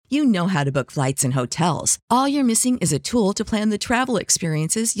You know how to book flights and hotels. All you're missing is a tool to plan the travel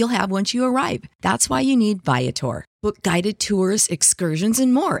experiences you'll have once you arrive. That's why you need Viator. Book guided tours, excursions,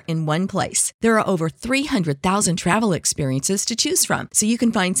 and more in one place. There are over 300,000 travel experiences to choose from, so you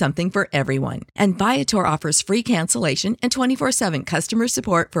can find something for everyone. And Viator offers free cancellation and 24/7 customer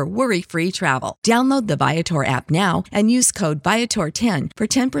support for worry-free travel. Download the Viator app now and use code Viator10 for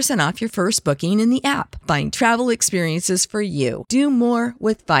 10% off your first booking in the app. Find travel experiences for you. Do more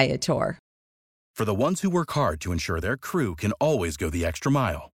with Viator. For the ones who work hard to ensure their crew can always go the extra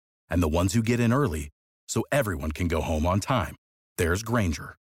mile, and the ones who get in early so everyone can go home on time, there's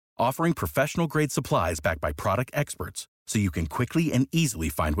Grainger, offering professional-grade supplies backed by product experts so you can quickly and easily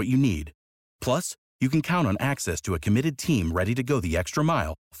find what you need. Plus, you can count on access to a committed team ready to go the extra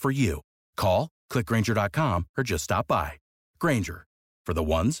mile for you. Call, click Grainger.com, or just stop by. Grainger, for the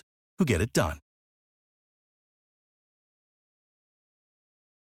ones who get it done.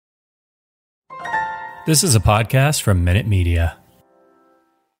 This is a podcast from Minute Media.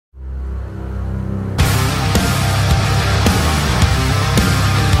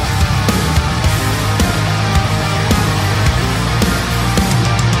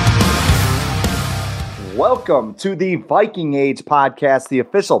 Welcome to the Viking Age podcast, the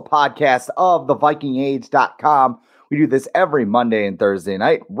official podcast of thevikingage.com. We do this every Monday and Thursday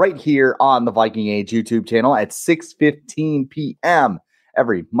night right here on the Viking Age YouTube channel at 6:15 p.m.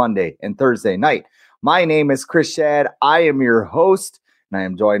 every Monday and Thursday night. My name is Chris Shad. I am your host, and I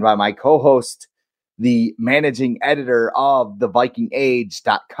am joined by my co-host, the managing editor of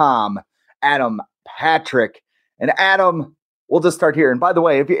thevikingage.com, Adam Patrick. And Adam, we'll just start here. And by the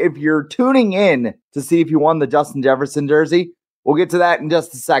way, if you're tuning in to see if you won the Justin Jefferson jersey, we'll get to that in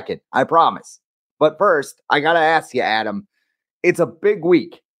just a second. I promise. But first, I got to ask you, Adam, it's a big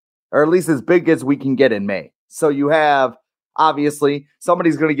week, or at least as big as we can get in May. So you have, obviously,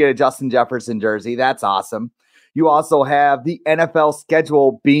 somebody's going to get a Justin Jefferson jersey. That's awesome. You also have the NFL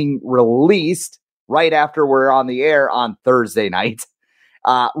schedule being released right after we're on the air on Thursday night.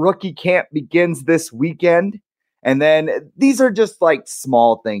 Rookie camp begins this weekend. And then these are just like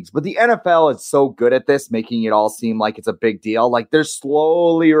small things, but the NFL is so good at this, making it all seem like it's a big deal. Like they're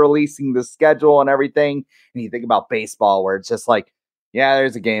slowly releasing the schedule and everything. And you think about baseball where it's just like, yeah,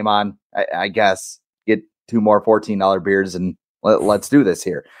 there's a game on, I guess, get 2 more $14 beers and let's do this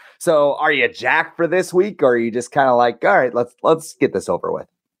here. So are you jacked for this week, or are you just kind of like, all right, let's get this over with?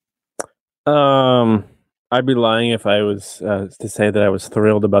 I'd be lying if I was to say that I was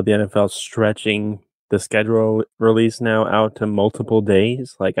thrilled about the NFL stretching the schedule release now out to multiple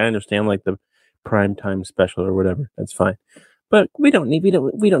days. Like, I understand like the primetime special or whatever, that's fine, but we don't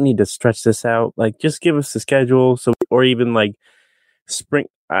need to stretch this out. Like, just give us the schedule. So, or even like spring,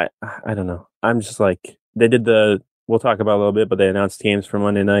 I don't know. I'm just like, we'll talk about a little bit, but they announced games for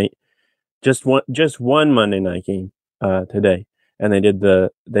Monday night. Just one Monday night game today, and they did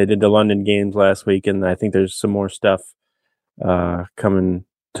the London games last week, and I think there's some more stuff coming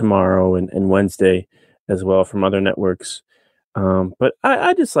tomorrow and Wednesday as well from other networks. But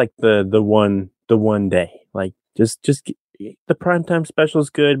I just like the one day, like just the primetime special is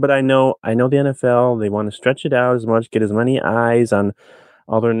good, but I know the NFL, they want to stretch it out as much, get as many eyes on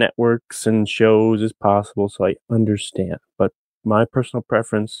all their networks and shows as possible. So I understand, but my personal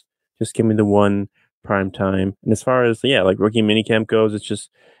preference, just give me the one primetime. And as far as, like rookie minicamp goes, it's just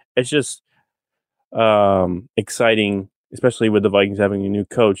exciting, especially with the Vikings having a new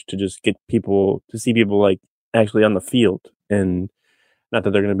coach, to just see people like actually on the field. And not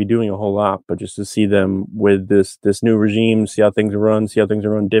that they're going to be doing a whole lot, but just to see them with this new regime, see how things are run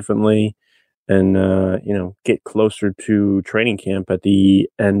differently, and get closer to training camp at the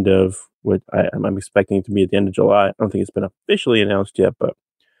end of what I'm expecting it to be at the end of July. I don't think it's been officially announced yet, but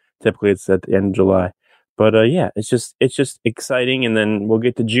typically it's at the end of July. But it's just exciting, and then we'll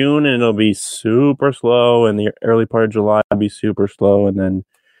get to June and it'll be super slow, and the early part of July will be super slow,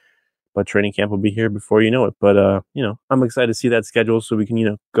 but training camp will be here before you know it. But I'm excited to see that schedule so we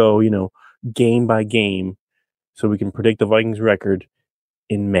can go game by game, so we can predict the Vikings record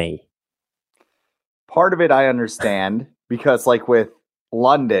in May. Part of it I understand, because like with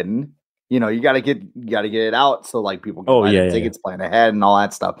London, you got to get it out so like people can buy the tickets, plan ahead and all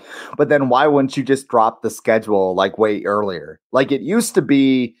that stuff. But then why wouldn't you just drop the schedule like way earlier? Like it used to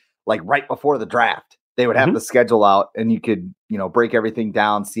be like right before the draft. They would have the schedule out and you could, break everything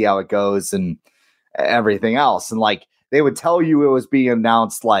down, see how it goes and everything else. And like they would tell you it was being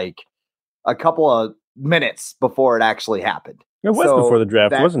announced like a couple of minutes before it actually happened. It was before the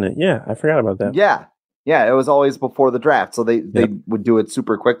draft, wasn't it? Yeah, I forgot about that. Yeah, it was always before the draft. So they would do it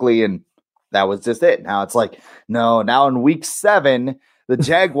super quickly, and that was just it. Now it's like, no, now in week 7, the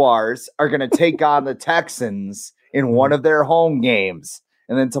Jaguars are going to take on the Texans in one of their home games.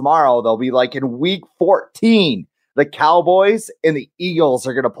 And then tomorrow they'll be like in week 14. The Cowboys and the Eagles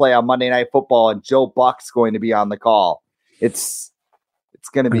are going to play on Monday Night Football, and Joe Buck's going to be on the call. It's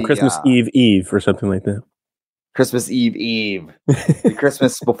going to be Christmas Eve or something like that. Christmas Eve. The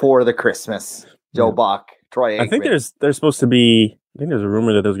Christmas before the Christmas. Joe Buck, Troy Aikman. I think there's supposed to be. I think there's a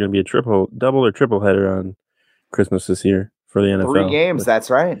rumor that there's going to be a double or triple header on Christmas this year for the NFL. 3 games. That's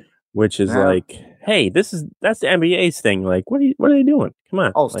right. Which is like, hey, that's the NBA's thing. Like, what are they doing? Come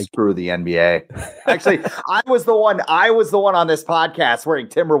on. Oh, screw the NBA. Actually, I was the one on this podcast wearing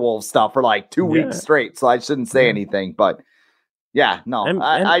Timberwolves stuff for like 2 weeks straight, so I shouldn't say anything. But yeah, no,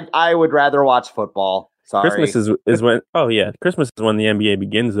 I would rather watch football. Sorry. Christmas is when Christmas is when the NBA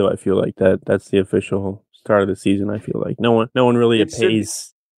begins, though. I feel like that's the official start of the season. I feel like no one really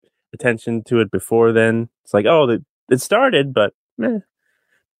pays attention to it before then. It's like, oh, it started, but meh.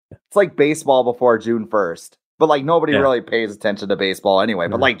 It's like baseball before June 1st, but like nobody really pays attention to baseball anyway.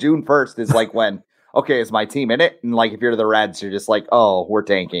 But like June 1st is like when, okay, is my team in it? And like if you're the Reds, you're just like, oh, we're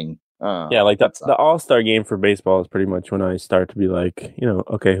tanking. Like the All-Star game for baseball is pretty much when I start to be like,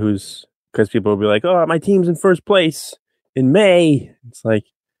 okay, because people will be like, oh, my team's in first place in May. It's like,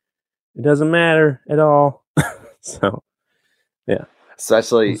 it doesn't matter at all. So, yeah.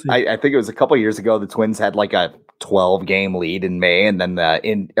 Especially, I think it was a couple years ago, the Twins had like a 12-game lead in May, and then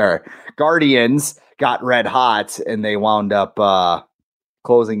the Guardians got red hot, and they wound up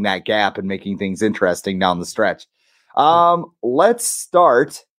closing that gap and making things interesting down the stretch. Let's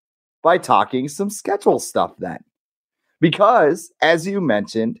start by talking some schedule stuff then. Because, as you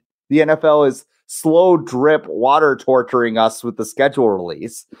mentioned, the NFL is slow drip water torturing us with the schedule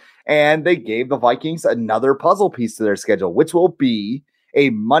release, and they gave the Vikings another puzzle piece to their schedule, which will be a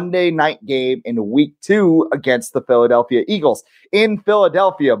Monday night game in week 2 against the Philadelphia Eagles in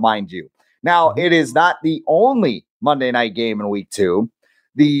Philadelphia, mind you. Now, it is not the only Monday night game in week 2.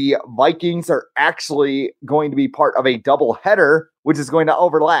 The Vikings are actually going to be part of a doubleheader, which is going to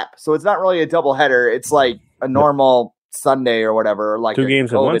overlap. So it's not really a doubleheader. It's like a normal Sunday or whatever, like 2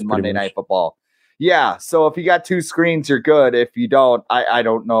 games at once, Monday Night Football. Yeah, so if you got 2 screens, you're good. If you don't, I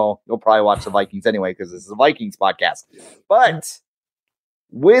don't know. You'll probably watch the Vikings anyway because this is a Vikings podcast. But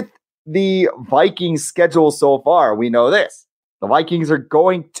with the Vikings schedule so far, we know this. The Vikings are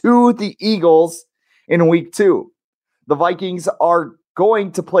going to the Eagles in week 2. The Vikings are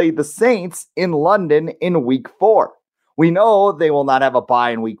going to play the Saints in London in week 4. We know they will not have a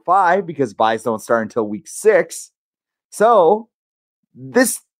bye in week 5 because byes don't start until week 6. So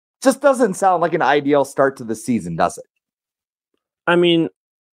this just doesn't sound like an ideal start to the season, does it? I mean,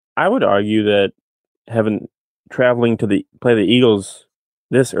 I would argue that traveling to play the Eagles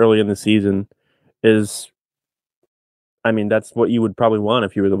this early in the season is, I mean, that's what you would probably want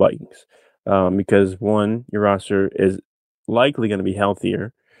if you were the Vikings, because one, your roster is likely going to be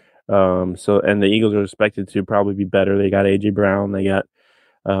healthier. And the Eagles are expected to probably be better. They got AJ Brown, they got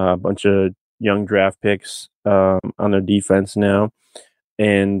a bunch of young draft picks on their defense now.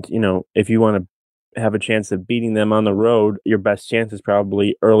 And, if you want to have a chance of beating them on the road, your best chance is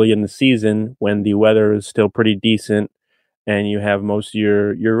probably early in the season when the weather is still pretty decent and you have most of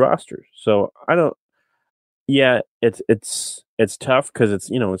your roster. So it's tough because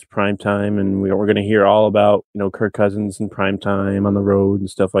it's prime time, and we're going to hear all about, Kirk Cousins in prime time on the road and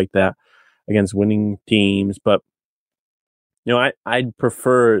stuff like that against winning teams. But, I'd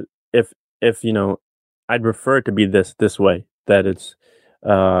prefer I'd prefer it to be this way, that it's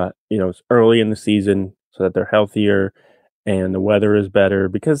it's early in the season so that they're healthier and the weather is better,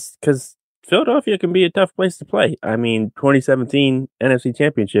 because Philadelphia can be a tough place to play. I mean, 2017 NFC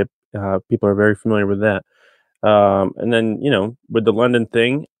Championship, people are very familiar with that. And then, with the London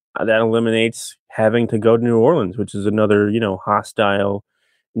thing, that eliminates having to go to New Orleans, which is another, hostile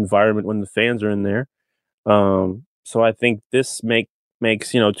environment when the fans are in there. So I think this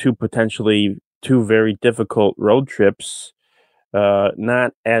makes, two very difficult road trips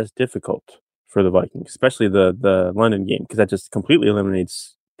not as difficult for the Vikings, especially the London game, because that just completely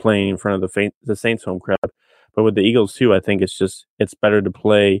eliminates playing in front of the Saints home crowd. But with the Eagles too, I think it's better to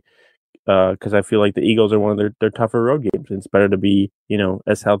play because I feel like the Eagles are one of their tougher road games. It's better to be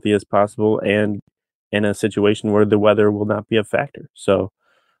as healthy as possible and in a situation where the weather will not be a factor. So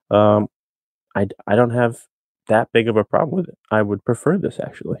I don't have that big of a problem with it. I would prefer this,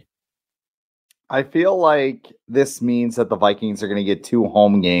 actually. I feel like this means that the Vikings are going to get 2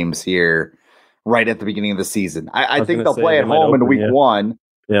 home games here right at the beginning of the season. I think they'll play at home in week 1.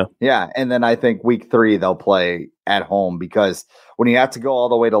 Yeah. Yeah. And then I think week 3 they'll play at home, because when you have to go all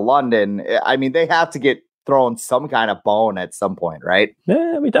the way to London, I mean, they have to get throwing some kind of bone at some point, right?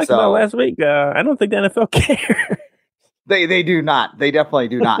 Yeah, we talked about it last week. I don't think the NFL cares. They do not. They definitely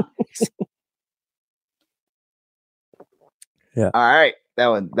do not. Yeah. All right. That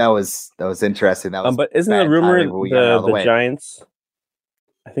was interesting. That was. But isn't the rumor the Giants?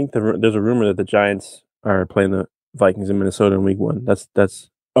 I think there's a rumor that the Giants are playing the Vikings in Minnesota in Week 1. That's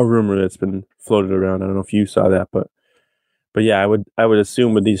a rumor that's been floated around. I don't know if you saw that, but yeah, I would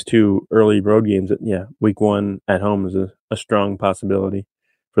assume with these two early road games that Week 1 at home is a strong possibility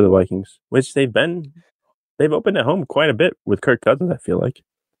for the Vikings, which they've opened at home quite a bit with Kirk Cousins, I feel like.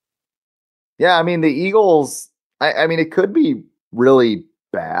 Yeah, I mean the Eagles. I mean it could be really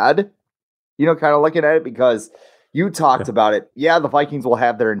bad, kind of looking at it because you talked about it. Yeah, the Vikings will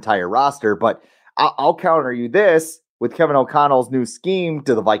have their entire roster, but I'll counter you this. With Kevin O'Connell's new scheme,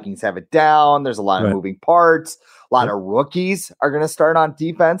 do the Vikings have it down? There's a lot of moving parts. A lot of rookies are going to start on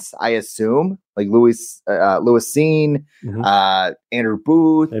defense, I assume, like Lewis Cine, Andrew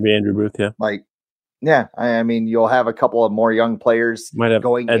Booth. Maybe Andrew Booth, yeah. I mean, you'll have a couple of more young players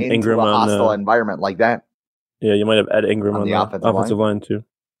going Ed into Ingram a hostile environment like that. Yeah, you might have Ed Ingram on the offensive line too.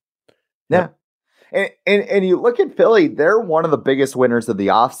 Yeah. And you look at Philly, they're one of the biggest winners of the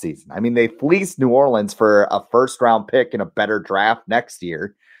offseason. I mean, they fleeced New Orleans for a first-round pick and a better draft next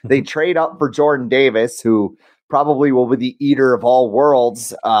year. They trade up for Jordan Davis, who probably will be the eater of all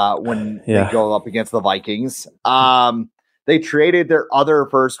worlds when they go up against the Vikings. They traded their other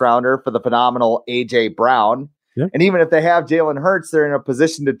first-rounder for the phenomenal A.J. Brown. Yeah. And even if they have Jalen Hurts, they're in a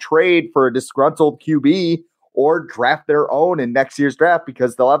position to trade for a disgruntled QB or draft their own in next year's draft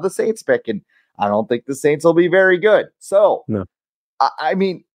because they'll have the Saints pick. And I don't think the Saints will be very good. So, I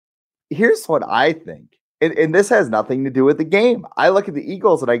mean, here's what I think. And this has nothing to do with the game. I look at the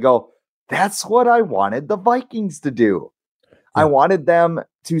Eagles and I go, that's what I wanted the Vikings to do. Yeah. I wanted them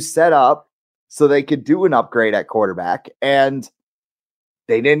to set up so they could do an upgrade at quarterback, and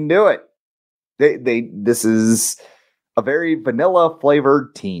they didn't do it. This is a very vanilla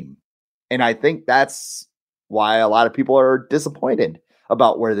flavored team. And I think that's why a lot of people are disappointed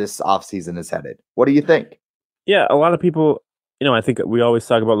about where this offseason is headed. What do you think? Yeah, a lot of people, I think we always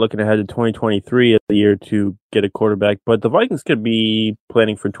talk about looking ahead to 2023 as the year to get a quarterback, but the Vikings could be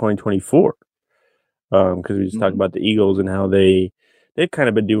planning for 2024 because we just talked about the Eagles and how they've kind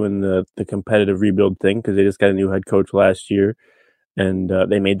of been doing the competitive rebuild thing because they just got a new head coach last year and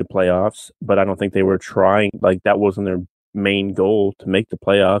they made the playoffs, but I don't think they were trying, like that wasn't their main goal to make the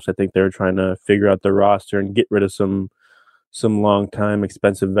playoffs. I think they were trying to figure out their roster and get rid of some long-time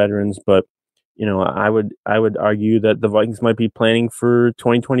expensive veterans, but I would argue that the Vikings might be planning for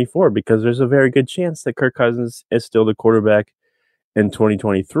 2024 because there's a very good chance that Kirk Cousins is still the quarterback in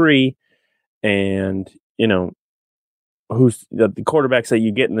 2023, and who's the quarterbacks that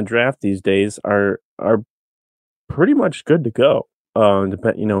you get in the draft these days are pretty much good to go.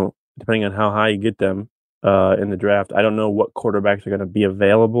 Depending on how high you get them in the draft. I don't know what quarterbacks are going to be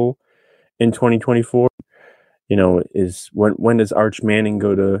available in 2024. Is when does Arch Manning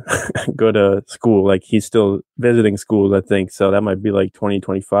go to school? Like he's still visiting schools, I think. So that might be like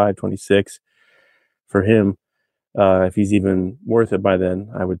 2025, 26 for him. If he's even worth it by then,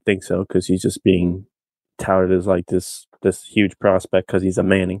 I would think so, because he's just being touted as like this huge prospect because he's a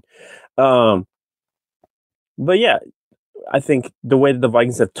Manning. But yeah, I think the way that the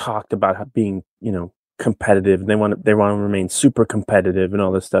Vikings have talked about being, competitive, they want to remain super competitive and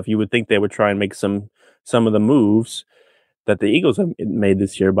all this stuff. You would think they would try and make some of the moves that the Eagles have made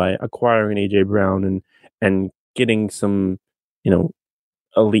this year by acquiring A.J. Brown and getting some,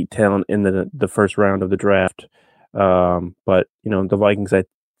 elite talent in the first round of the draft. But, the Vikings, I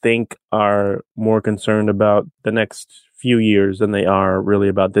think, are more concerned about the next few years than they are really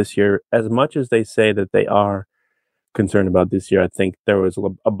about this year. As much as they say that they are concerned about this year, I think there was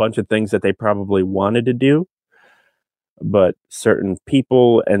a bunch of things that they probably wanted to do, but certain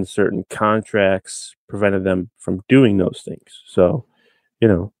people and certain contracts prevented them from doing those things. So,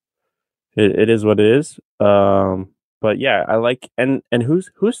 it is what it is. But yeah, I like, and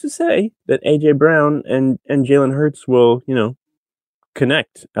who's to say that AJ Brown and Jalen Hurts will,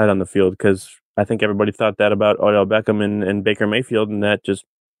 connect out on the field? Because I think everybody thought that about Odell Beckham and Baker Mayfield, and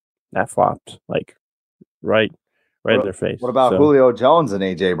that flopped like right in their face. What about Julio Jones and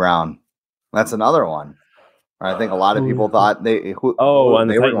AJ Brown? That's another one. I think a lot of people thought they were going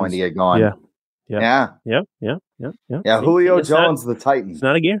to get going. Yeah. Julio Jones, the Titans. It's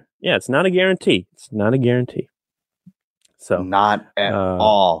not a guarantee. Yeah, it's not a guarantee. It's not a guarantee. So not at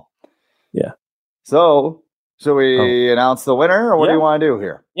all. Yeah. So should we announce the winner, or what do you want to do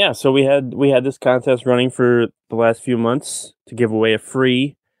here? Yeah. So we had this contest running for the last few months to give away a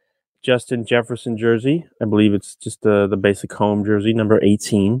free Justin Jefferson jersey. I believe it's just the basic home jersey, number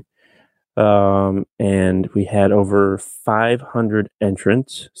 18. And we had over 500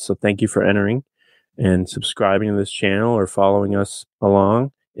 entrants. So thank you for entering and subscribing to this channel or following us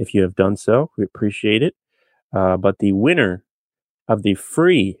along. If you have done so, we appreciate it. But the winner of the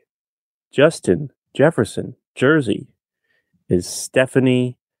free Justin Jefferson jersey is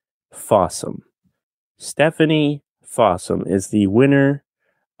Stephanie Fossum. Stephanie Fossum is the winner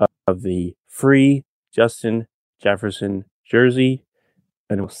of the free Justin Jefferson jersey,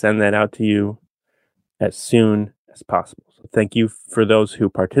 and we'll send that out to you as soon as possible. So thank you for those who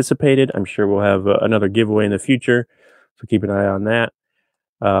participated. I'm sure we'll have another giveaway in the future, so keep an eye on that.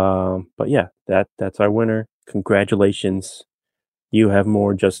 But yeah, that's our winner. Congratulations. You have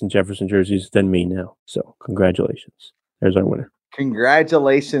more Justin Jefferson jerseys than me now. So congratulations. There's our winner.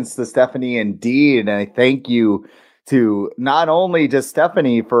 Congratulations to Stephanie indeed. And I thank you to not only just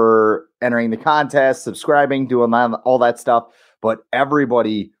Stephanie for entering the contest, subscribing, doing all that stuff, but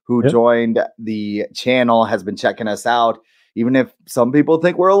everybody who joined the channel has been checking us out. Even if some people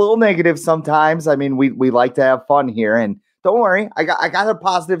think we're a little negative sometimes, I mean, we like to have fun here. And don't worry, I got a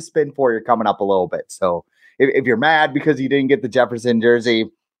positive spin for you coming up a little bit. So if you're mad because you didn't get the Jefferson jersey,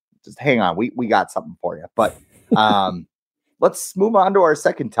 just hang on. We got something for you. But let's move on to our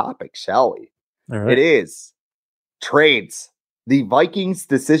second topic, shall we? All right. It is trades. The Vikings'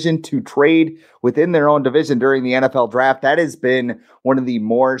 decision to trade within their own division during the NFL draft. That has been one of the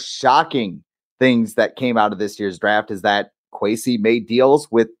more shocking things that came out of this year's draft, is that Kwesi made deals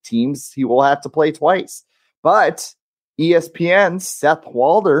with teams he will have to play twice. But ESPN's Seth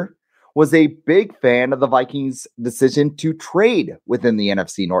Walder was a big fan of the Vikings' decision to trade within the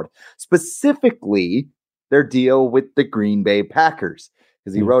NFC North, specifically their deal with the Green Bay Packers,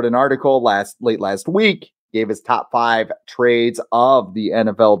 because he wrote an article late last week, gave his top 5 trades of the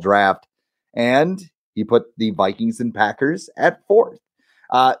NFL draft, and he put the Vikings and Packers at 4th.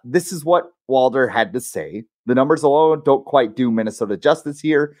 This is what Walder had to say. The numbers alone don't quite do Minnesota justice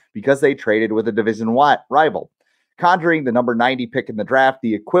here because they traded with a division rival. Conjuring the number 90 pick in the draft,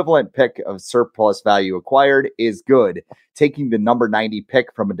 the equivalent pick of surplus value acquired is good. Taking the number 90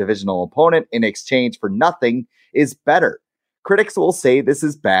 pick from a divisional opponent in exchange for nothing is better. Critics will say this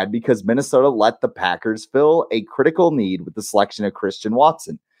is bad because Minnesota let the Packers fill a critical need with the selection of Christian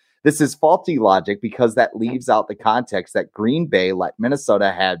Watson. This is faulty logic because that leaves out the context that Green Bay let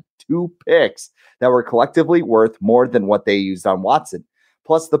Minnesota have 2 picks that were collectively worth more than what they used on Watson.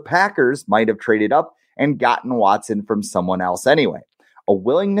 Plus, the Packers might have traded up and gotten Watson from someone else anyway. A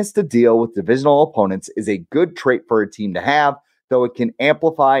willingness to deal with divisional opponents is a good trait for a team to have, though it can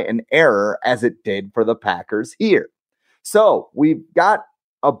amplify an error as it did for the Packers here. So we've got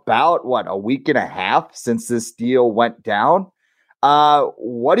about, a week and a half since this deal went down.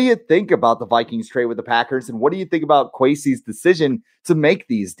 What do you think about the Vikings trade with the Packers, and what do you think about Kwesi's decision to make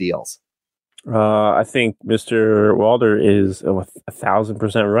these deals? I think Mr. Walder is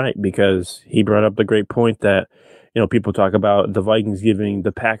 1,000% right, because he brought up the great point that, people talk about the Vikings giving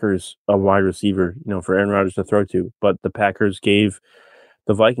the Packers a wide receiver, for Aaron Rodgers to throw to, but the Packers gave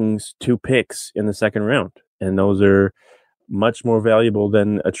the Vikings 2 picks in the second round, and those are much more valuable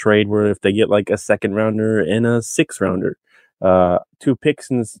than a trade where if they get like a second rounder and a 6th rounder. 2 picks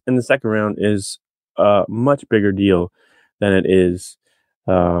in the second round is a much bigger deal than it is,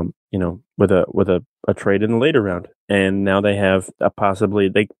 with a trade in the later round. And now they have possibly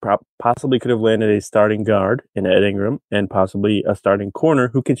could have landed a starting guard in Ed Ingram and possibly a starting corner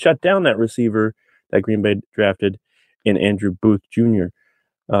who can shut down that receiver that Green Bay drafted in Andrew Booth Jr.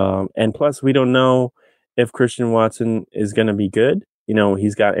 And plus, we don't know if Christian Watson is going to be good.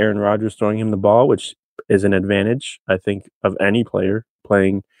 He's got Aaron Rodgers throwing him the ball, which is an advantage, I think, of any player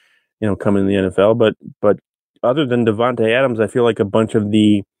playing, coming in the NFL. But other than Devontae Adams, I feel like a bunch of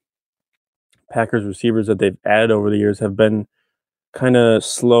the Packers receivers that they've added over the years have been kind of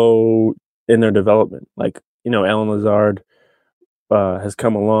slow in their development. Like, Alan Lazard has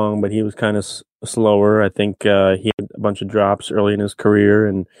come along, but he was kind of slower. I think he had a bunch of drops early in his career,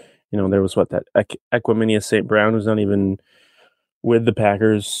 and there was that Equiminius St. Brown, who's not even with the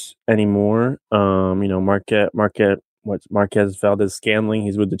Packers anymore. Marquez Valdez-Scantling,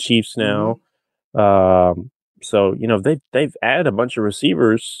 he's with the Chiefs now. So they've added a bunch of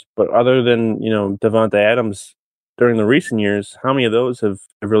receivers, but other than Devontae Adams during the recent years, how many of those have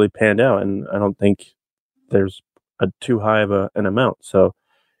really panned out? And I don't think there's too high of an amount. So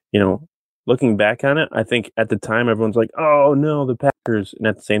looking back on it, I think at the time everyone's like, "Oh no, the Packers," and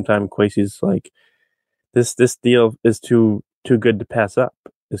at the same time, Kwesi's like, "This deal is too good to pass up.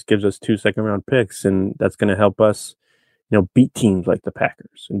 This gives us 2 second round picks, and that's going to help us, beat teams like the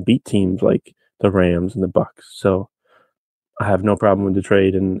Packers and beat teams like the Rams and the Bucks. So I have no problem with the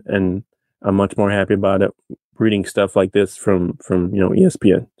trade, and I'm much more happy about it reading stuff like this from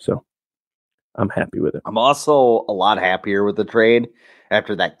ESPN. So I'm happy with it. I'm also a lot happier with the trade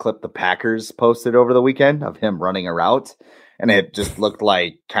after that clip the Packers posted over the weekend of him running a route. And it just looked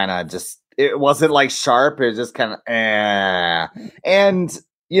like it wasn't like sharp. It was just kind of, And,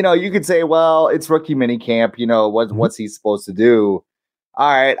 you could say, well, it's rookie mini camp. What's he supposed to do?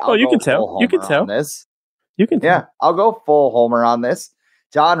 All right. You can tell. You can tell. On this. You can tell. Yeah, I'll go full homer on this.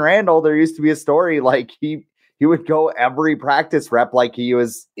 John Randall, there used to be a story like he would go every practice rep like he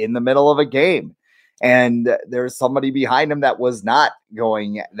was in the middle of a game. And there was somebody behind him that was not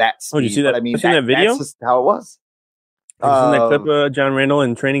going that speed. Oh, did you see that? That video? That's just how it was. Have you seen that clip of John Randall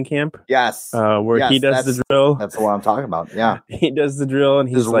in training camp? Yes. Where he does the drill. That's what I'm talking about. Yeah. He does the drill and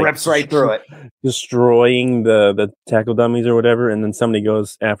he just rips right through it. Destroying the tackle dummies or whatever. And then somebody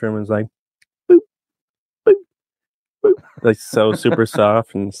goes after him and is like, boop, boop, boop. Like so super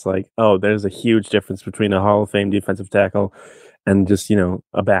soft. And it's like, oh, there's a huge difference between a Hall of Fame defensive tackle and just,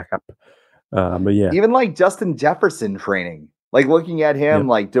 a backup. But yeah. Even like Justin Jefferson training, like looking at him,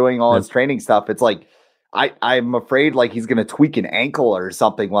 like doing all his training stuff. It's like, I'm afraid like he's going to tweak an ankle or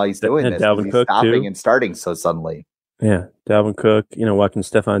something while he's doing this. Dalvin Cook stopping too. And starting so suddenly. Yeah, Dalvin Cook. Watching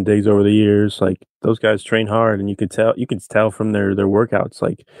Stephon Diggs over the years, like those guys train hard, and you could tell from their workouts.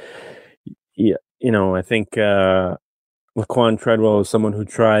 Like, yeah, I think Laquan Treadwell is someone who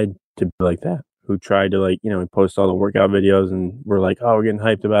tried to be like that. Who tried to he post all the workout videos, and we're like, oh, we're getting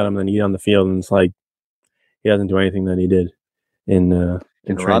hyped about him. And then he get on the field, and it's like he doesn't do anything that he did in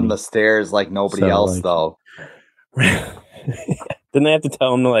run the stairs like nobody else, though. Didn't they have to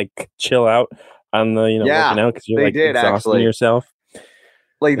tell him to chill out on the working out because you're exhausting yourself?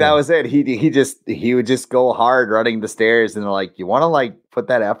 That was it. He would just go hard running the stairs, and they're like, you want to put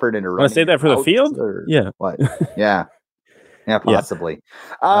that effort into running? Want to say that for the field? Yeah. What? Yeah. Yeah, possibly.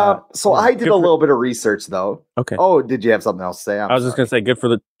 So I did a little bit of research, though. Okay. Oh, did you have something else to say? I was just going to say, good for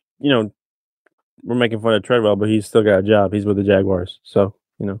the, we're making fun of Treadwell, but he's still got a job. He's with the Jaguars. So,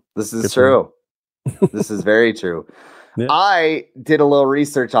 This is true. This is very true. Yeah. I did a little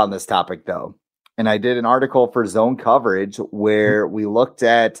research on this topic, though. And I did an article for Zone Coverage where we looked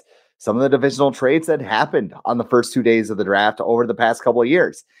at some of the divisional trades that happened on the first 2 days of the draft over the past couple of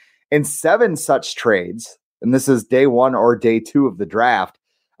years. And 7 such trades, and this is day 1 or day 2 of the draft,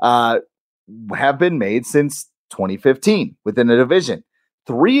 have been made since 2015 within a division.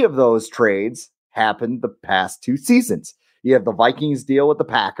 3 of those trades happened the past 2 seasons. You have the Vikings deal with the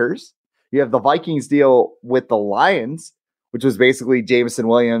Packers. You have the Vikings deal with the Lions, which was basically Jameson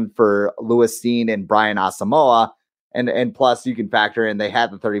Williams for Lewis Steen and Brian Asamoah. And plus you can factor in they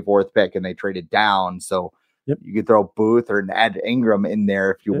had the 34th pick and they traded down. So you could throw Booth or Ed Ingram in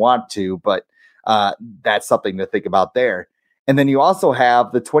there if you want to, but that's something to think about there. And then you also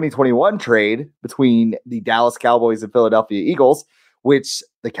have the 2021 trade between the Dallas Cowboys and Philadelphia Eagles, which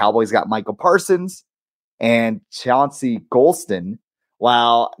the Cowboys got Michael Parsons and Chauncey Golston,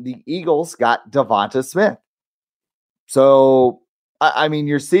 while the Eagles got Devonta Smith. So, I mean,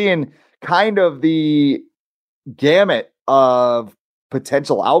 you're seeing kind of the gamut of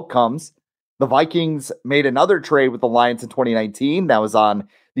potential outcomes. The Vikings made another trade with the Lions in 2019. That was on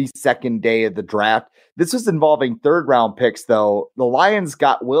the second day of the draft. This was involving 3rd round picks, though. The Lions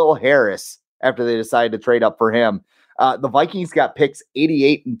got Will Harris after they decided to trade up for him. The Vikings got picks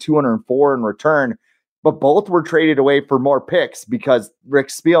 88 and 204 in return, but both were traded away for more picks because Rick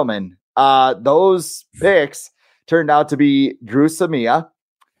Spielman, those picks turned out to be Drew Samia,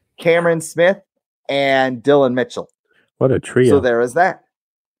 Cameron Smith, and Dylan Mitchell. What a trio. So there is that.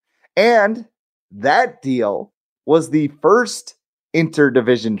 And that deal was the first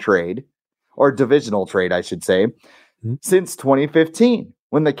interdivision trade, or divisional trade, I should say, since 2015,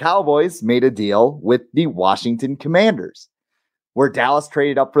 when the Cowboys made a deal with the Washington Commanders, where Dallas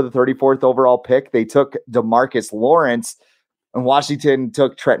traded up for the 34th overall pick. They took DeMarcus Lawrence, and Washington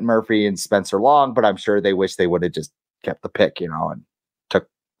took Trent Murphy and Spencer Long, but I'm sure they wish they would have just kept the pick, and took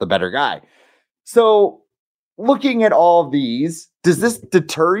the better guy. So looking at all of these, does this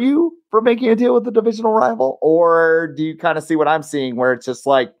deter you from making a deal with the divisional rival? Or do you kind of see what I'm seeing where it's just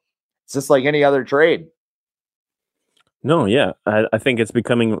like any other trade? No, yeah. I think it's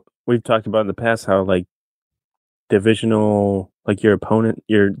becoming, we've talked about in the past how divisional, your opponent,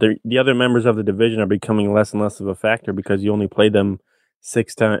 the other members of the division are becoming less and less of a factor because you only play them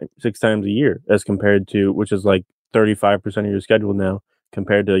six times a year as compared to, which is 35% of your schedule now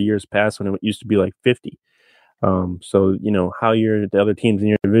compared to years past when it used to be 50. So, how the other teams in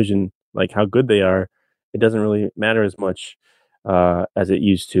your division, how good they are it doesn't really matter as much as it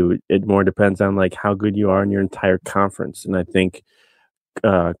used to. It more depends on like how good you are in your entire conference. And I think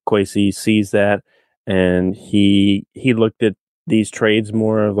Kwesi sees that, and he looked at these trades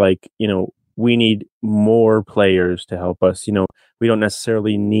more of like, we need more players to help us. We don't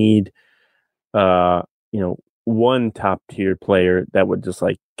necessarily need uh, one top tier player that would just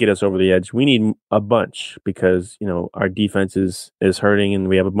like get us over the edge. We need a bunch because, our defense is hurting and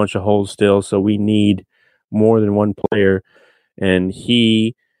we have a bunch of holes still. So we need more than one player. And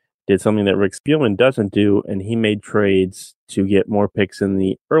he did something that Rick Spielman doesn't do, and he made trades to get more picks in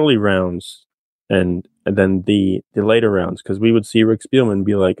the early rounds and then the later rounds. Because we would see Rick Spielman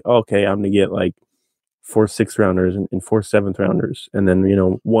be like, okay, I'm going to get like 4 6th rounders and 4 7th rounders. And then,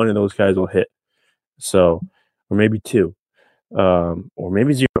 one of those guys will hit. So, or maybe 2, or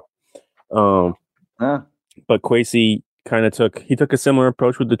maybe 0. But Kwesi kind of took a similar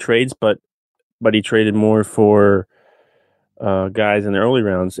approach with the trades, but he traded more for guys in the early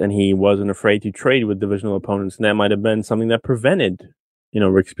rounds, and he wasn't afraid to trade with divisional opponents, and that might have been something that prevented,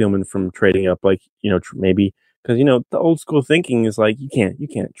 Rick Spielman from trading up, like, maybe because the old school thinking is like you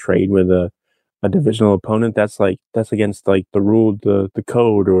can't trade with a divisional opponent. That's against like the rule, the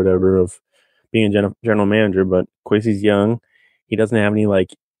code or whatever of being a general manager. But Kwesi's young, he doesn't have any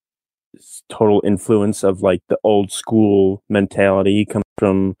like total influence of like the old school mentality. He comes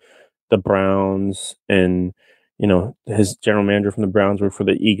from the Browns, and his general manager from the Browns worked for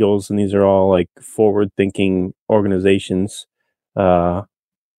the Eagles, and these are all like forward-thinking organizations.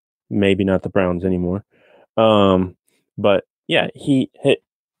 Maybe not the Browns anymore, but yeah,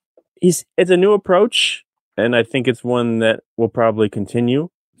 it's a new approach, and I think it's one that will probably continue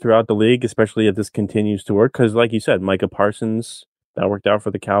throughout the league, especially if this continues to work. Because, like you said, Micah Parsons, that worked out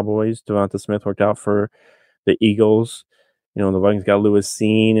for the Cowboys. Devonta Smith worked out for the Eagles. The Vikings got Lewis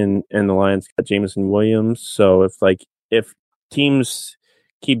Seen, and the Lions got Jameson Williams. So if teams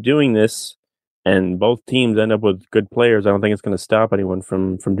keep doing this and both teams end up with good players, I don't think it's going to stop anyone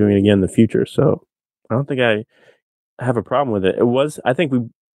from doing it again in the future. So I don't think I have a problem with it. I think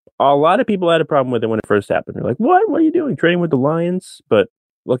a lot of people had a problem with it when it first happened. They're like, what are you doing trading with the Lions? But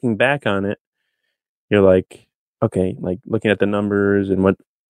looking back on it, you're like, okay, like looking at the numbers and what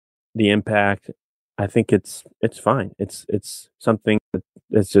the impact, I think it's fine. It's something that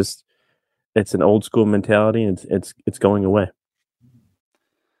it's an old school mentality, and it's going away.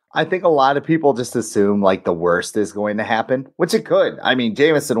 I think a lot of people just assume like the worst is going to happen, which it could. I mean,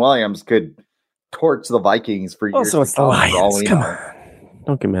 Jameson Williams could torch the Vikings for years. Also, it's the Lions. Come on,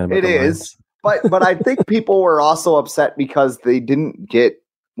 don't get mad about it. It is, but I think people were also upset because they didn't get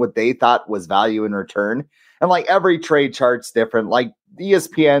what they thought was value in return. And like every trade chart's different. Like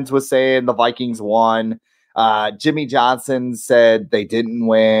ESPN's was saying the Vikings won. Jimmy Johnson said they didn't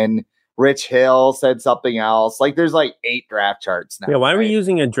win. Rich Hill said something else. Like there's like 8 draft charts now. Yeah, why are we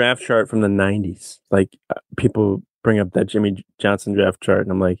using a draft chart from the 90s? Like people bring up that Jimmy Johnson draft chart,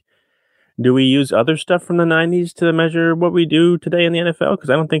 and I'm like, do we use other stuff from the 90s to measure what we do today in the NFL? Because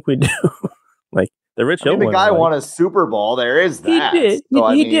I don't think we do. Like the Rich Hill one. The guy won a Super Bowl. There is that. He did. So,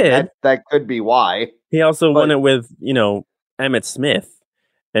 he did. That could be why. He also won it with, Emmitt Smith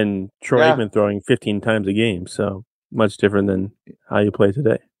and Troy Aikman throwing 15 times a game. So much different than how you play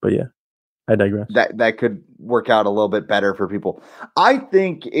today. But yeah, I digress. That could work out a little bit better for people. I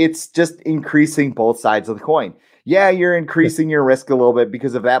think it's just increasing both sides of the coin. Yeah, you're increasing your risk a little bit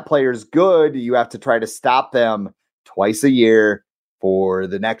because if that player's good, you have to try to stop them twice a year for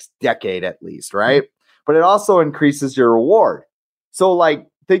the next decade at least, right? But it also increases your reward. So like,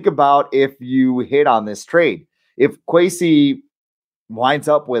 think about if you hit on this trade. If Kwesi winds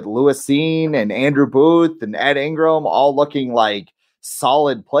up with Lewis Seen and Andrew Booth and Ed Ingram all looking like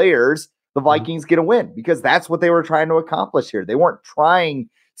solid players, the Vikings get a win because that's what they were trying to accomplish here. They weren't trying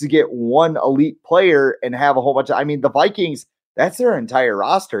to get one elite player and have a whole bunch of, the Vikings, that's their entire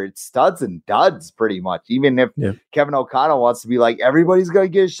roster. It's studs and duds pretty much. Even if Kevin O'Connell wants to be like, everybody's going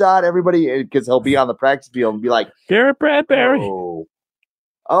to get a shot, everybody, because he'll be on the practice field and be like, Garrett Bradbury.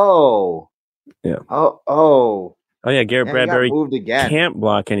 Garrett Bradbury moved again. Can't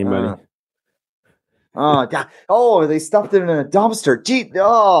block anybody. They stuffed it in a dumpster. Gee,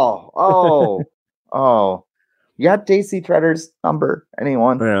 you got JC Tretter's number?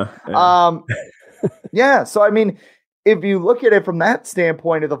 Anyone? Yeah. So if you look at it from that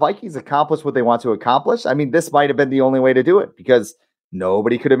standpoint, if the Vikings accomplished what they want to accomplish, this might have been the only way to do it because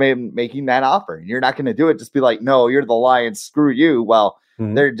nobody could have made making that offer. And you're not going to do it. Just be like, no, you're the Lions. Screw you. Well,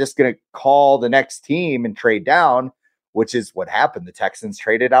 they're just going to call the next team and trade down, which is what happened. The Texans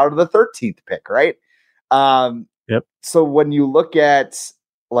traded out of the 13th pick, right? Yep. So when you look at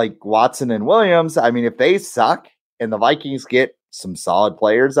like Watson and Williams, I mean, if they suck and the Vikings get some solid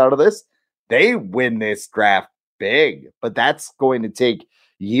players out of this, they win this draft big. But that's going to take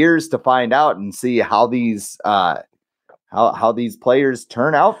years to find out and see how these how these players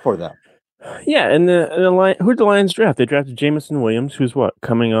turn out for them. Yeah, and who'd the Lions draft? They drafted Jamison Williams, who's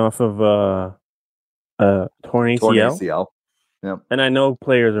coming off of torn ACL. Yep. And I know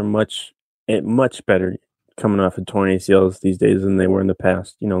players are much better coming off of torn ACLs these days than they were in the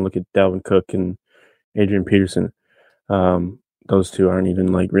past. Look at Dalvin Cook and Adrian Peterson. Those two aren't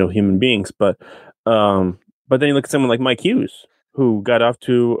even like real human beings, but then you look at someone like Mike Hughes, who got off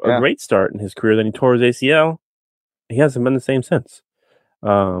to a great start in his career. Then he tore his ACL. He hasn't been the same since.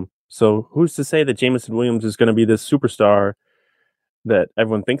 So who's to say that Jamison Williams is going to be this superstar that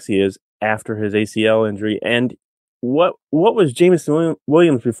everyone thinks he is after his ACL injury? And what was Jamison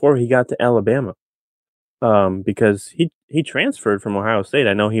Williams before he got to Alabama? Because he transferred from Ohio State.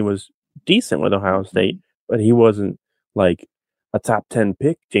 I know he was decent with Ohio State, but he wasn't like a top 10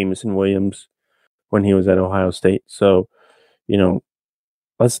 pick, Jamison Williams, when he was at Ohio State. So,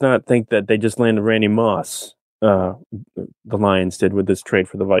 let's not think that they just landed Randy Moss. The Lions did with this trade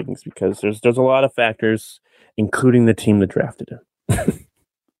for the Vikings, because there's a lot of factors, including the team that drafted him.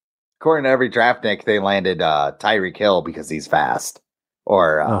 According to every draft nick, they landed Tyreek Hill because he's fast,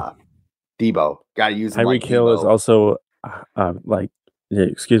 or Debo. Got to use him. Tyreek Hill is also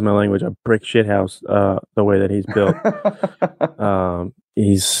excuse my language, a brick shithouse. The way that he's built,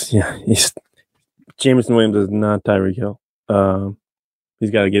 he's Jamison Williams is not Tyreek Hill. He's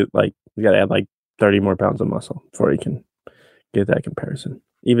got to add like 30 more pounds of muscle before he can get that comparison.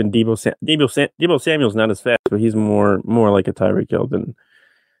 Even Debo Samuel's not as fast, but he's more like a Tyreek Hill than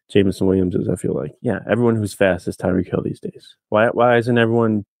Jamison Williams is, I feel like. Yeah, everyone who's fast is Tyreek Hill these days. Why isn't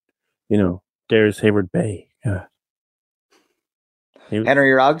everyone, Darius Hayward-Bay? Yeah.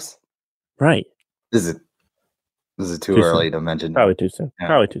 Henry Ruggs? Right. Is it too early to mention? Probably too soon. Yeah.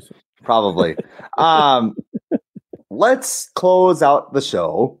 Probably too soon. Probably. Let's close out the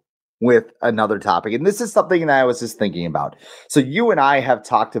show with another topic. And this is something that I was just thinking about. So you and I have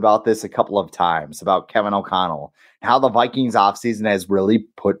talked about this a couple of times, about Kevin O'Connell, how the Vikings offseason has really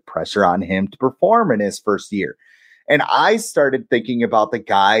put pressure on him to perform in his first year. And I started thinking about the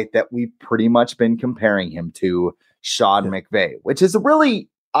guy that we've pretty much been comparing him to, Sean McVay, which is a really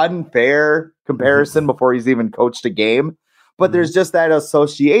unfair comparison before he's even coached a game. But there's just that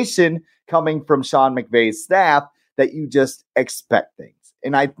association coming from Sean McVay's staff that you just expect things.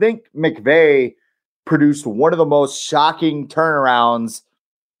 And I think McVay produced one of the most shocking turnarounds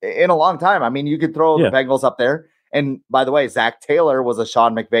in a long time. I mean, you could throw the Bengals up there. And by the way, Zach Taylor was a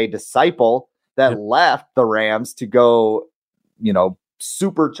Sean McVay disciple that left the Rams to go,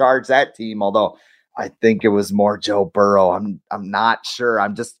 supercharge that team. Although I think it was more Joe Burrow. I'm not sure.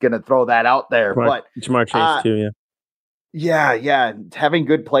 I'm just going to throw that out there. But Jamar Chase too, Yeah. Having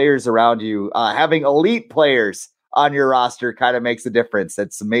good players around you, having elite players on your roster kind of makes a difference.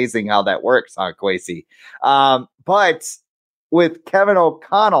 It's amazing how that works, huh, Kwesi? But with Kevin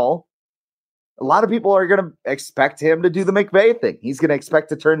O'Connell, a lot of people are going to expect him to do the McVay thing. He's going to expect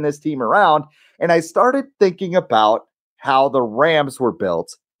to turn this team around. And I started thinking about how the Rams were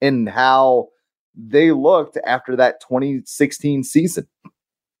built and how they looked after that 2016 season.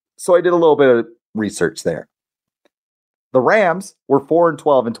 So I did a little bit of research there. The Rams were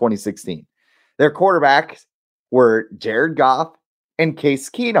 4-12 in 2016. Their quarterbacks were Jared Goff and Case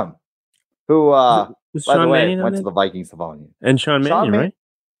Keenum, who, by the way, went to the Vikings the following year. And Sean Mannion, right?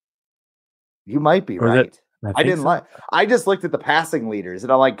 You might be right. I just looked at the passing leaders,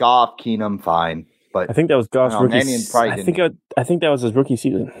 and I'm like, Goff, Keenum, fine. But I think that was Goff's rookie season. I think that was his rookie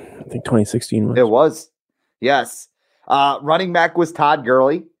season. I think 2016 was. It was. Yes. Running back was Todd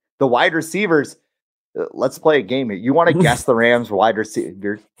Gurley. The wide receivers. Let's play a game here. You want to guess the Rams wide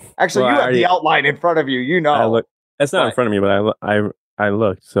receivers? Actually, you have the outline in front of you. That's not in front of me, but I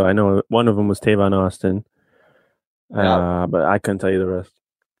looked, so I know one of them was Tavon Austin. But I couldn't tell you the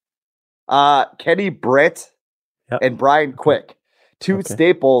rest. Kenny Britt and Brian Quick, two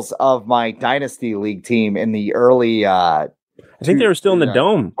staples of my Dynasty League team in the early. I think they were still in the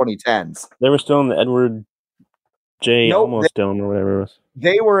dome. 2010s. They were still in the Edward J. Dome or whatever it was.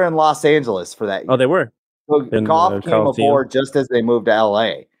 They were in Los Angeles for that year. Oh, they were. So Goff came aboard just as they moved to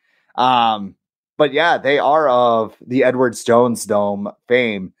LA. But yeah, they are of the Edwards Jones Dome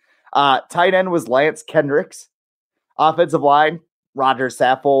fame. Tight end was Lance Kendricks. Offensive line, Roger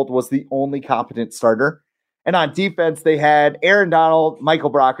Saffold was the only competent starter. And on defense, they had Aaron Donald,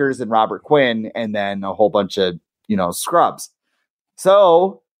 Michael Brockers, and Robert Quinn, and then a whole bunch of, scrubs.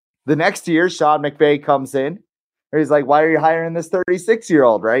 So the next year, Sean McVay comes in. Or he's like, why are you hiring this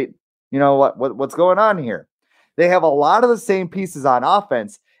 36-year-old, right? You know, what's going on here? They have a lot of the same pieces on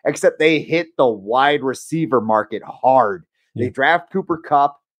offense, except they hit the wide receiver market hard. Yeah. They draft Cooper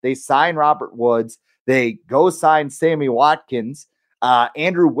Kupp. They sign Robert Woods. They go sign Sammy Watkins.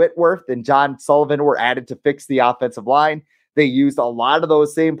 Andrew Whitworth and John Sullivan were added to fix the offensive line. They used a lot of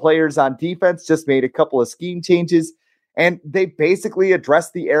those same players on defense, just made a couple of scheme changes, and they basically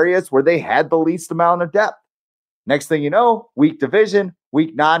addressed the areas where they had the least amount of depth. Next thing you know, weak division,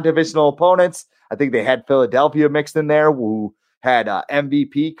 weak non-divisional opponents. I think they had Philadelphia mixed in there, who had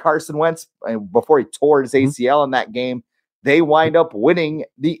MVP Carson Wentz before he tore his ACL in that game. They wind up winning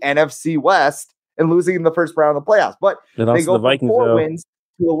the NFC West and losing in the first round of the playoffs. But they go from 4 wins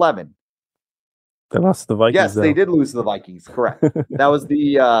to 11. They lost to the Vikings. Yes, they did lose to the Vikings. Correct. That was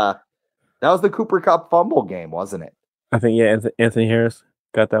the Cooper Kupp fumble game, wasn't it? I think Anthony Harris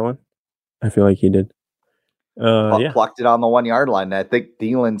got that one. I feel like he did. Plucked it on the 1 yard line. I think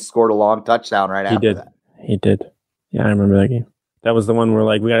Thielen scored a long touchdown after that. He did. Yeah, I remember that game. That was the one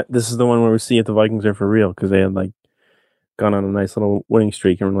where this is the one where we see if the Vikings are for real, because they had gone on a nice little winning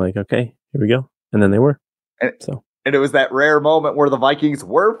streak, and we're like, okay, here we go, and then they were. And it was that rare moment where the Vikings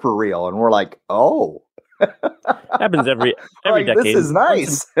were for real, and we're like, oh, happens every decade. This is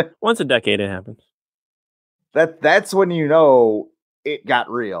nice. Once a decade, it happens. That's when you know it got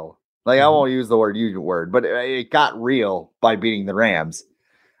real. I won't use the word, but it got real by beating the Rams.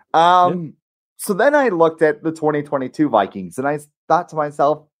 So then I looked at the 2022 Vikings and I thought to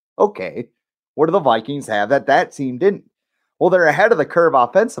myself, okay, what do the Vikings have that team didn't? Well, they're ahead of the curve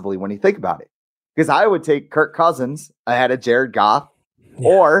offensively when you think about it. Because I would take Kirk Cousins ahead of Jared Goff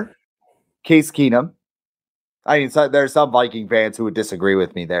or Case Keenum. I mean, there are some Viking fans who would disagree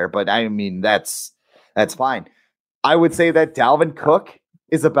with me there, but I mean, that's fine. I would say that Dalvin Cook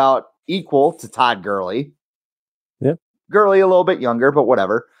is about equal to Todd Gurley. Yep. Gurley a little bit younger, but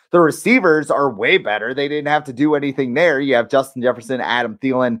whatever. The receivers are way better. They didn't have to do anything there. You have Justin Jefferson, Adam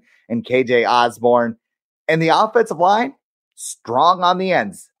Thielen, and KJ Osborne. And the offensive line, strong on the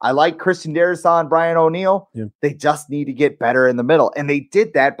ends. I like Christian Darrisaw and Brian O'Neill. Yeah. They just need to get better in the middle. And they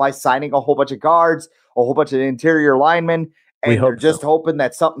did that by signing a whole bunch of guards, a whole bunch of interior linemen, and they're just hoping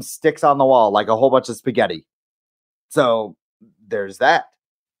that something sticks on the wall like a whole bunch of spaghetti. So there's that.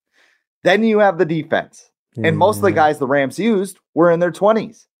 Then you have the defense. And most of the guys the Rams used were in their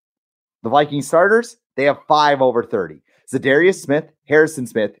 20s. The Viking starters, they have 5 over 30. Zadarius Smith, Harrison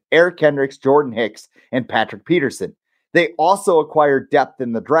Smith, Eric Kendricks, Jordan Hicks, and Patrick Peterson. They also acquired depth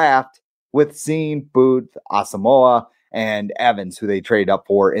in the draft with Seen, Booth, Asamoah, and Evans, who they trade up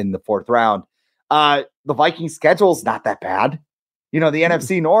for in the 4th round. The Viking schedule is not that bad. You know, the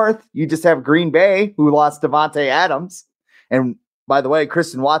NFC North, you just have Green Bay, who lost Devontae Adams. And by the way,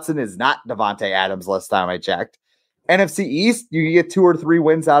 Christian Watson is not Devontae Adams last time I checked. NFC East, you get 2 or 3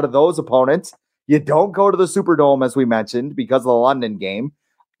 wins out of those opponents. You don't go to the Superdome, as we mentioned, because of the London game.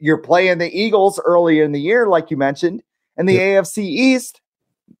 You're playing the Eagles early in the year, like you mentioned. And the AFC East,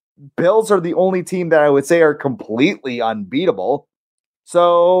 Bills are the only team that I would say are completely unbeatable.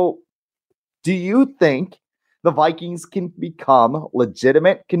 So do you think the Vikings can become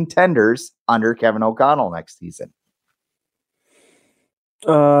legitimate contenders under Kevin O'Connell next season?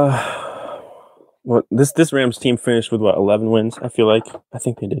 Well, this Rams team finished with 11 wins. I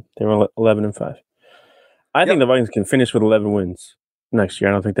think they did. They were 11-5. I think the Vikings can finish with 11 wins next year.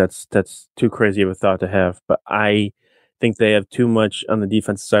 I don't think that's too crazy of a thought to have, but I think they have too much on the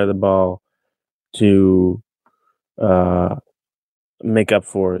defensive side of the ball to make up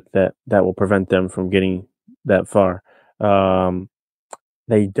for it that will prevent them from getting that far.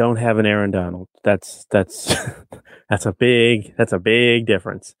 They don't have an Aaron Donald. That's a big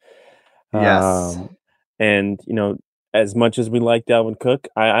difference. Yes. And you know, as much as we like Dalvin Cook,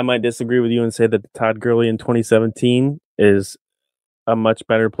 I might disagree with you and say that Todd Gurley in 2017 is a much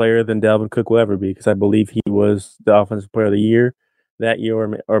better player than Dalvin Cook will ever be, because I believe he was the offensive player of the year that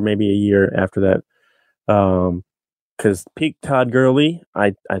year, or maybe a year after that. Because peak Todd Gurley,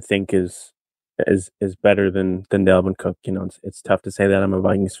 I think is better than Dalvin Cook. You know, it's tough to say that. I'm a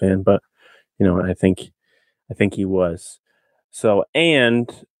Vikings fan, but you know, I think he was. So, and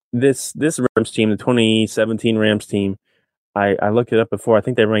this Rams team, the 2017 Rams team, I looked it up before. I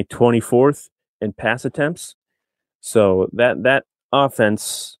think they ranked 24th in pass attempts. So that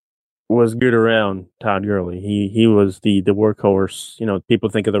offense was good around Todd Gurley. He was the workhorse. You know, people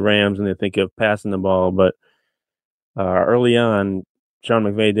think of the Rams and they think of passing the ball, but early on, Sean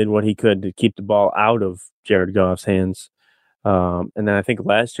McVay did what he could to keep the ball out of Jared Goff's hands. And then I think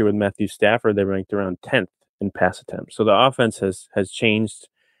last year with Matthew Stafford, they ranked around 10th in pass attempts. So the offense has changed,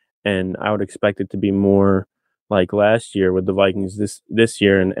 and I would expect it to be more like last year with the Vikings this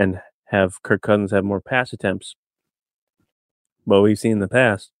year and have Kirk Cousins have more pass attempts. But we've seen in the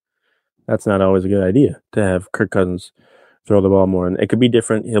past, that's not always a good idea to have Kirk Cousins throw the ball more. And it could be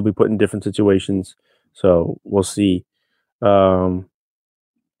different. He'll be put in different situations. So we'll see. And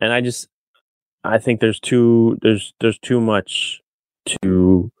I think there's too much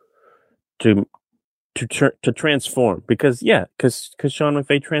to transform because Sean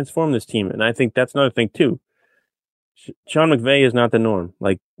McVay transformed this team. And I think that's another thing too. Sean McVay is not the norm.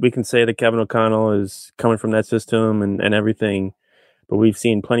 Like, we can say that Kevin O'Connell is coming from that system and everything, but we've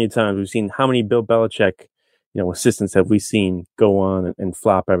seen plenty of times. We've seen how many Bill Belichick, assistants have we seen go on and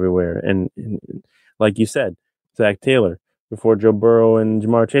flop everywhere. And like you said, Zach Taylor, before Joe Burrow and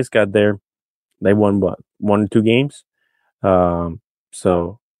Jamar Chase got there, they won what, 1 or 2 games.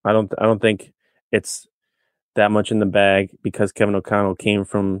 So I don't think it's that much in the bag because Kevin O'Connell came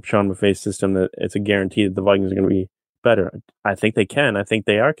from Sean McVay's system that it's a guarantee that the Vikings are going to be better. I think they can. I think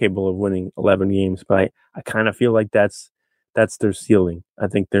they are capable of winning 11 games, but I kind of feel like that's their ceiling. I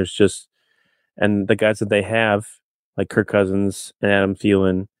think there's just, and the guys that they have, like Kirk Cousins and Adam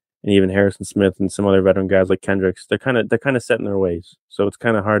Thielen and even Harrison Smith and some other veteran guys like Kendricks, they're kind of set in their ways. So it's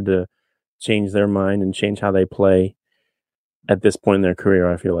kind of hard to change their mind and change how they play at this point in their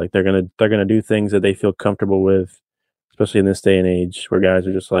career. I feel like they're gonna do things that they feel comfortable with, especially in this day and age where guys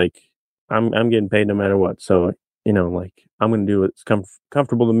are just like, I'm getting paid no matter what. So like, I'm going to do what's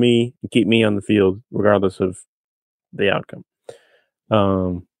comfortable to me and keep me on the field regardless of the outcome.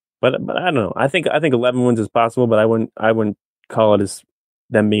 But I don't know. I think 11 wins is possible, but I wouldn't call it as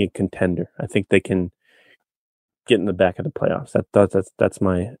them being a contender. I think they can get in the back of the playoffs. That's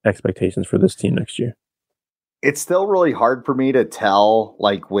my expectations for this team next year. It's still really hard for me to tell,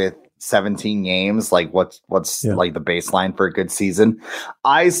 like, with 17 games, like what's like the baseline for a good season.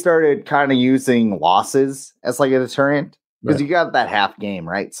 I started kind of using losses as like a deterrent because you got that half game,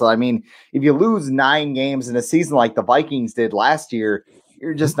 right? So, I mean, if you lose 9 games in a season like the Vikings did last year,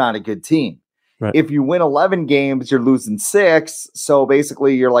 you're just not a good team. Right. If you win 11 games, you're losing 6. So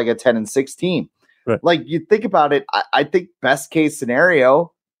basically you're like a 10-6 team. Right. Like, you think about it, I think best case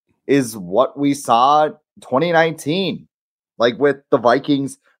scenario is what we saw 2019, like with the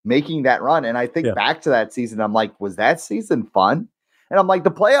Vikings making that run. And I think back to that season, I'm like, was that season fun? And I'm like,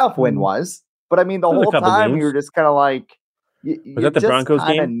 the playoff win was, but I mean, the whole time you were just kind of like, was that the Broncos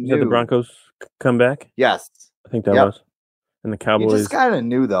game? Was that the Broncos comeback? Yes. I think that was. And the Cowboys. You just kind of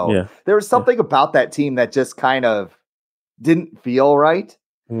knew, though. Yeah. There was something about that team that just kind of didn't feel right.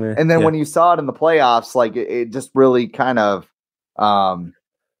 And then when you saw it in the playoffs, like it just really kind of, well,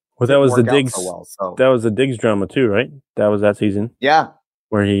 that was the Diggs. That was the Diggs drama too, right? That was that season. Yeah.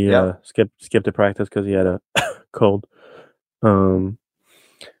 Where he skipped a practice because he had a cold.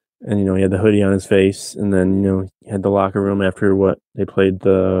 And he had the hoodie on his face, and then he had the locker room after what they played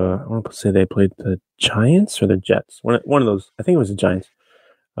I want to say they played the Giants or the Jets. One of those. I think it was the Giants.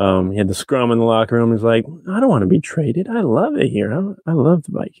 He had the scrum in the locker room. He's like, I don't want to be traded. I love it here. I love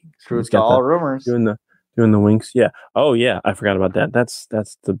the Vikings. Truth to all rumors. Doing the winks. Yeah. Oh yeah. I forgot about that. That's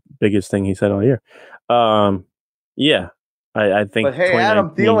the biggest thing he said all year. Yeah. I think. But hey,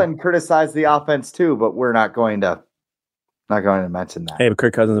 Adam Thielen criticized the offense too, but we're not going to mention that. Hey, but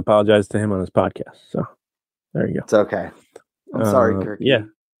Kirk Cousins apologized to him on his podcast, so there you go. It's okay. I'm sorry, Kirk. Yeah,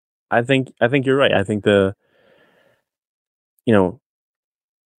 I think you're right. I think the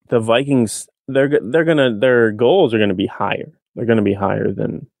Vikings, their goals are gonna be higher. They're gonna be higher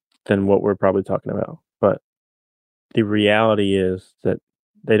than what we're probably talking about. But the reality is that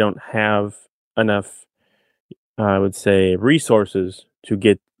they don't have enough, I would say, resources to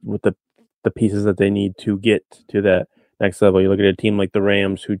get with the pieces that they need to get to that next level. You look at a team like the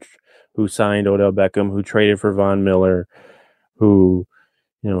Rams who signed Odell Beckham, who traded for Von Miller, who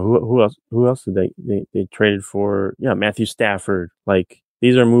else did they traded for? Yeah, Matthew Stafford. Like,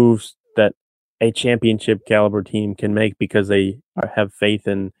 these are moves that a championship caliber team can make because they have faith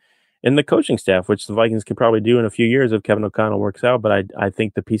in the coaching staff, which the Vikings could probably do in a few years if Kevin O'Connell works out. But I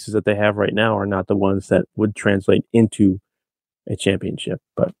think the pieces that they have right now are not the ones that would translate into a championship.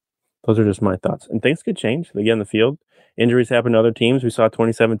 But those are just my thoughts. And things could change. They get on the field. Injuries happen to other teams. We saw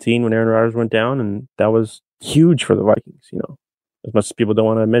 2017 when Aaron Rodgers went down, and that was huge for the Vikings. As much as people don't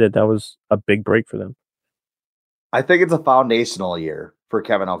want to admit it, that was a big break for them. I think it's a foundational year for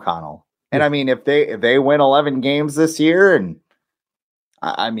Kevin O'Connell. And I mean, if they win 11 games this year, and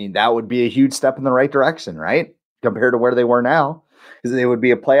I mean, that would be a huge step in the right direction, right? Compared to where they were now, because they would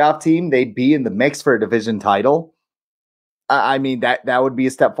be a playoff team. They'd be in the mix for a division title. I mean, that would be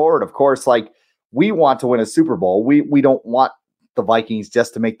a step forward. Of course, like, we want to win a Super Bowl. We don't want the Vikings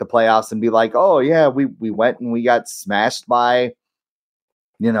just to make the playoffs and be like, oh yeah, we went and we got smashed by,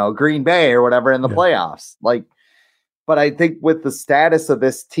 Green Bay or whatever in the playoffs. But I think with the status of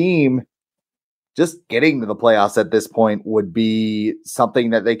this team, just getting to the playoffs at this point would be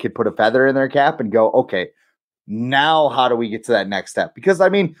something that they could put a feather in their cap and go, okay, now how do we get to that next step? Because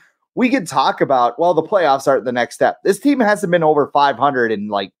we could talk about, well, the playoffs aren't the next step. This team hasn't been over 500 in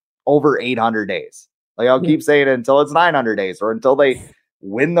over 800 days. I'll keep saying it until it's 900 days or until they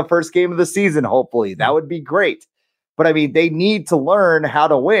win the first game of the season. Hopefully that would be great. But they need to learn how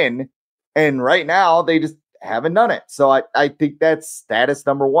to win. And right now they just haven't done it. So I think that's status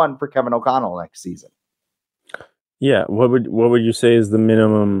number one for Kevin O'Connell next season. Yeah. What would you say is the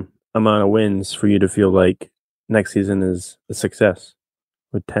minimum amount of wins for you to feel like next season is a success?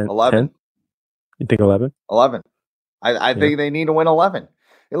 With 10? 11. 10? You think 11? 11. I think they need to win 11.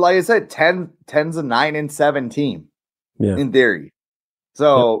 Like I said, 10's a 9-7 team in theory.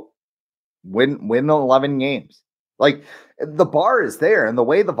 So win 11 games. The bar is there, and the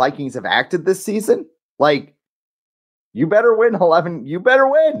way the Vikings have acted this season, you better win 11. You better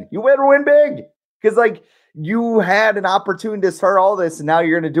win. You better win big, because you had an opportunity to start all this, and now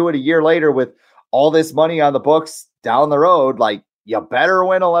you're going to do it a year later with all this money on the books down the road. You better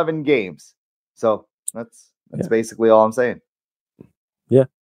win 11 games. So that's basically all I'm saying. Yeah.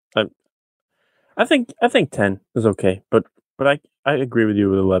 I think 10 is okay, but I agree with you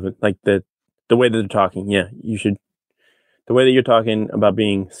with 11. The way that they're talking, you should. The way that you're talking about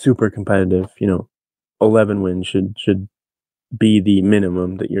being super competitive, 11 wins should be the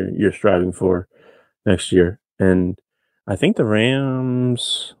minimum that you're striving for next year. And I think the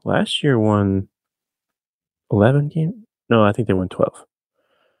Rams last year won 11 games. No, I think they won 12.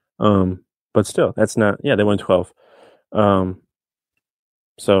 But still, that's not. Yeah, they won 12.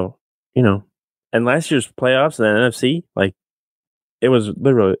 So and last year's playoffs in the NFC, it was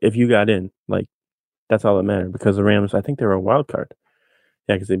literally if you got in, that's all that mattered, because the Rams, I think they were a wild card.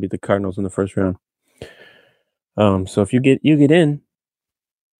 Yeah, because they beat the Cardinals in the first round. So if you get in,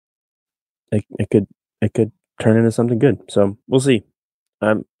 it could turn into something good. So we'll see.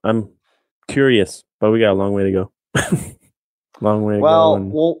 I'm curious, but we got a long way to go. Long way to go.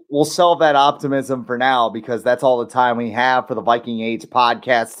 Well, we'll sell that optimism for now, because that's all the time we have for the Viking Age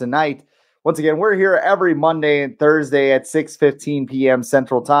podcast tonight. Once again, we're here every Monday and Thursday at 6:15 p.m.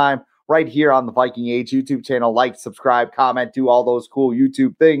 Central Time, right here on the Viking Age YouTube channel. Like, subscribe, comment, do all those cool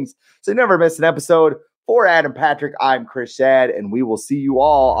YouTube things so you never miss an episode. For Adam Patrick, I'm Chris Shad, and we will see you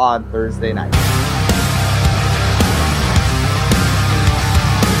all on Thursday night.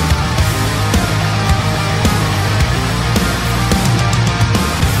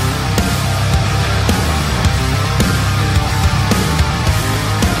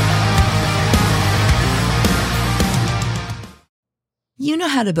 You know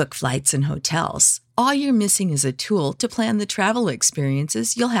how to book flights and hotels. All you're missing is a tool to plan the travel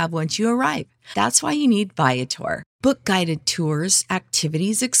experiences you'll have once you arrive. That's why you need Viator. Book guided tours,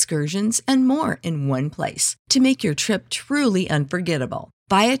 activities, excursions, and more in one place to make your trip truly unforgettable.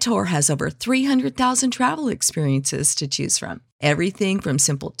 Viator has over 300,000 travel experiences to choose from. Everything from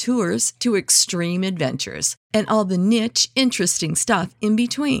simple tours to extreme adventures, and all the niche, interesting stuff in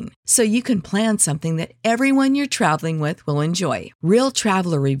between. So you can plan something that everyone you're traveling with will enjoy. Real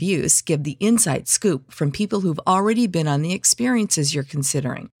traveler reviews give the inside scoop from people who've already been on the experiences you're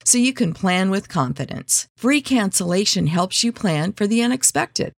considering, so you can plan with confidence. Free cancellation helps you plan for the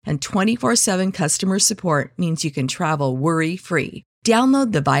unexpected, and 24/7 customer support means you can travel worry-free.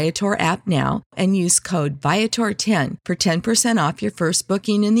 Download the Viator app now and use code Viator10 for 10% off your first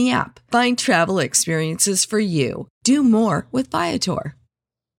booking in the app. Find travel experiences for you. Do more with Viator.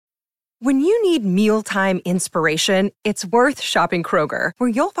 When you need mealtime inspiration, it's worth shopping Kroger, where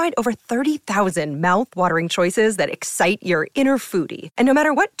you'll find over 30,000 mouth-watering choices that excite your inner foodie. And no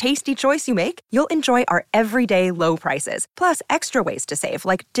matter what tasty choice you make, you'll enjoy our everyday low prices, plus extra ways to save,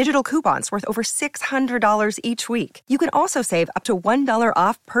 like digital coupons worth over $600 each week. You can also save up to $1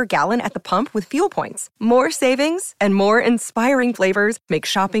 off per gallon at the pump with fuel points. More savings and more inspiring flavors make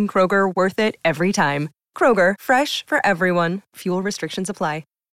shopping Kroger worth it every time. Kroger, fresh for everyone. Fuel restrictions apply.